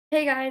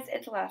Hey guys,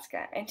 it's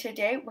Alaska, and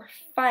today we're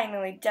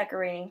finally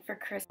decorating for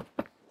Christmas.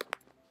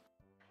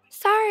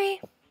 Sorry.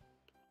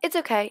 It's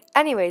okay.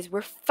 Anyways,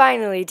 we're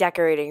finally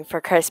decorating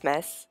for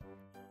Christmas.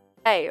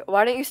 Hey,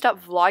 why don't you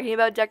stop vlogging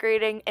about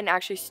decorating and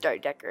actually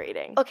start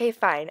decorating? Okay,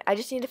 fine. I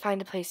just need to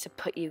find a place to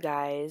put you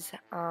guys.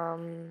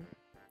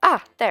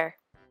 There.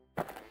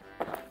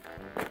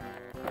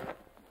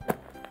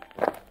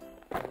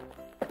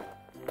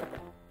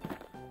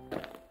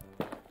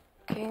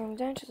 Okay, I'm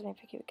done. Just let me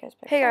pick you guys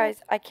back. Hey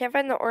guys, I can't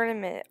find the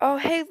ornament. Oh,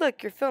 hey,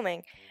 look, you're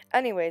filming.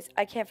 Anyways,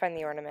 I can't find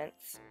the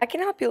ornaments. I can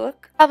help you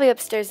look. I'll be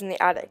upstairs in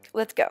the attic.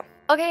 Let's go.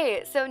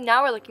 Okay, so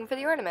now we're looking for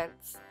the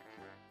ornaments.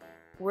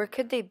 Where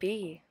could they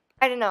be?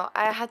 I don't know.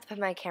 I have to put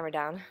my camera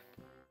down.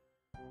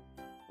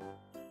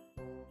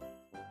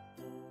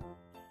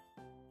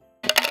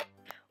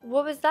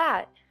 What was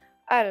that?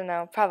 I don't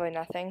know. Probably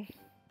nothing.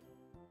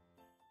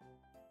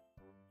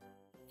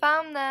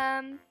 Found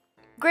them.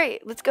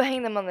 Great. Let's go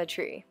hang them on the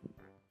tree.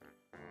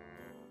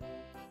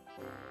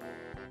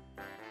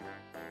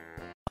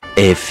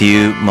 A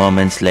few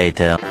moments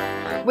later.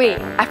 Wait,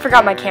 I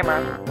forgot my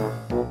camera.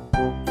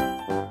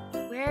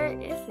 Where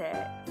is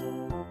it?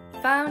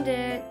 Found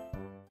it.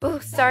 Oh,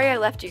 sorry I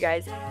left you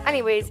guys.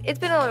 Anyways, it's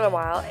been a little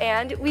while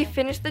and we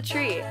finished the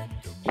tree.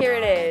 Here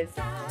it is.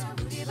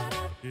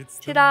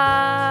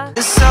 Ta-da!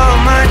 There's so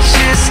much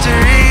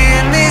history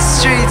in these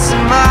streets,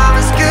 and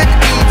mamas could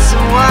eat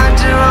some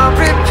wonder on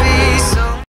repeat.